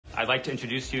I'd like to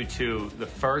introduce you to the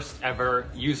first ever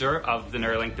user of the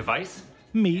Neuralink device.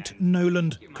 Meet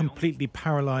Noland, completely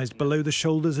paralysed below the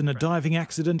shoulders in a diving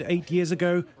accident 8 years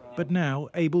ago, but now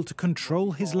able to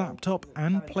control his laptop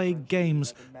and play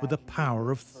games with the power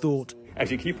of thought.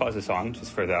 Actually, can you pause the song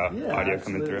just for the audio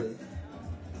coming through?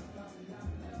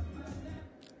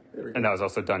 And that was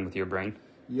also done with your brain?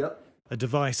 Yep. A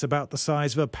device about the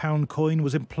size of a pound coin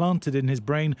was implanted in his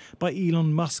brain by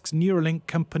Elon Musk's Neuralink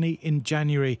company in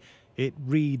January. It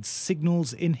reads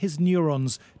signals in his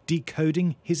neurons,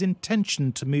 decoding his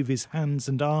intention to move his hands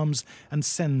and arms, and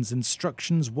sends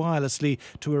instructions wirelessly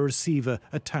to a receiver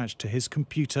attached to his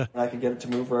computer. I could get it to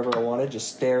move wherever I wanted,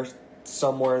 just stare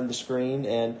somewhere in the screen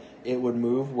and it would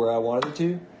move where I wanted it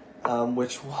to,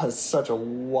 which was such a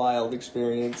wild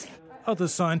experience. Other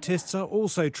scientists are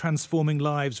also transforming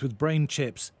lives with brain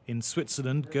chips. In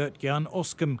Switzerland, Gert-Jan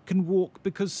Oskam can walk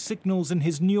because signals in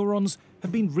his neurons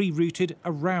have been rerouted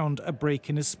around a break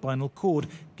in his spinal cord,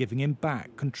 giving him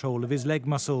back control of his leg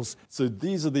muscles. So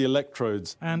these are the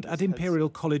electrodes. And at Imperial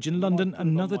College in London,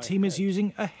 another team is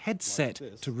using a headset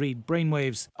to read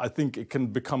brainwaves. I think it can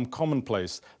become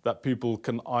commonplace that people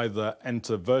can either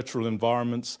enter virtual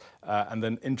environments and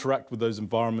then interact with those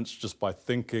environments just by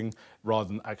thinking rather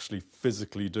than actually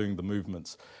physically doing the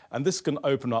movements. And this can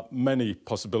open up many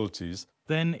possibilities.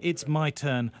 Then it's my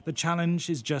turn. The challenge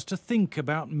is just to think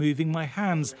about moving my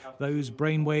hands. Those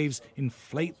brainwaves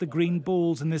inflate the green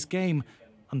balls in this game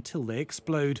until they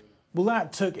explode. Well,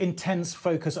 that took intense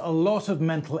focus, a lot of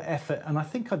mental effort, and I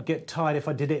think I'd get tired if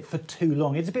I did it for too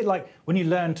long. It's a bit like when you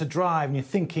learn to drive and you're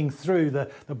thinking through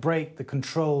the brake, the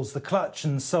controls, the clutch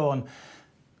and so on.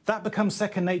 That becomes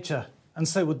second nature, and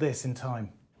so would this in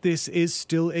time. This is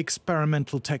still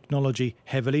experimental technology,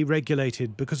 heavily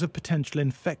regulated because of potential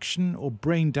infection or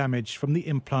brain damage from the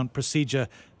implant procedure.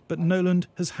 But Noland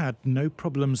has had no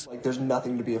problems. There's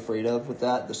nothing to be afraid of with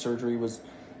that. The surgery was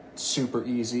super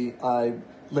easy. I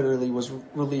literally was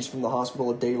released from the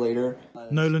hospital a day later.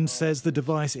 Noland says the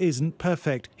device isn't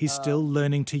perfect. He's still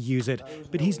learning to use it,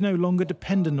 but he's no longer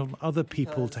dependent on other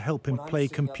people to help him play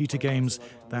computer games.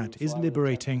 That is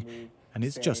liberating, and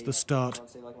it's just the start.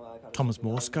 Thomas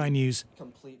Moore, Sky News.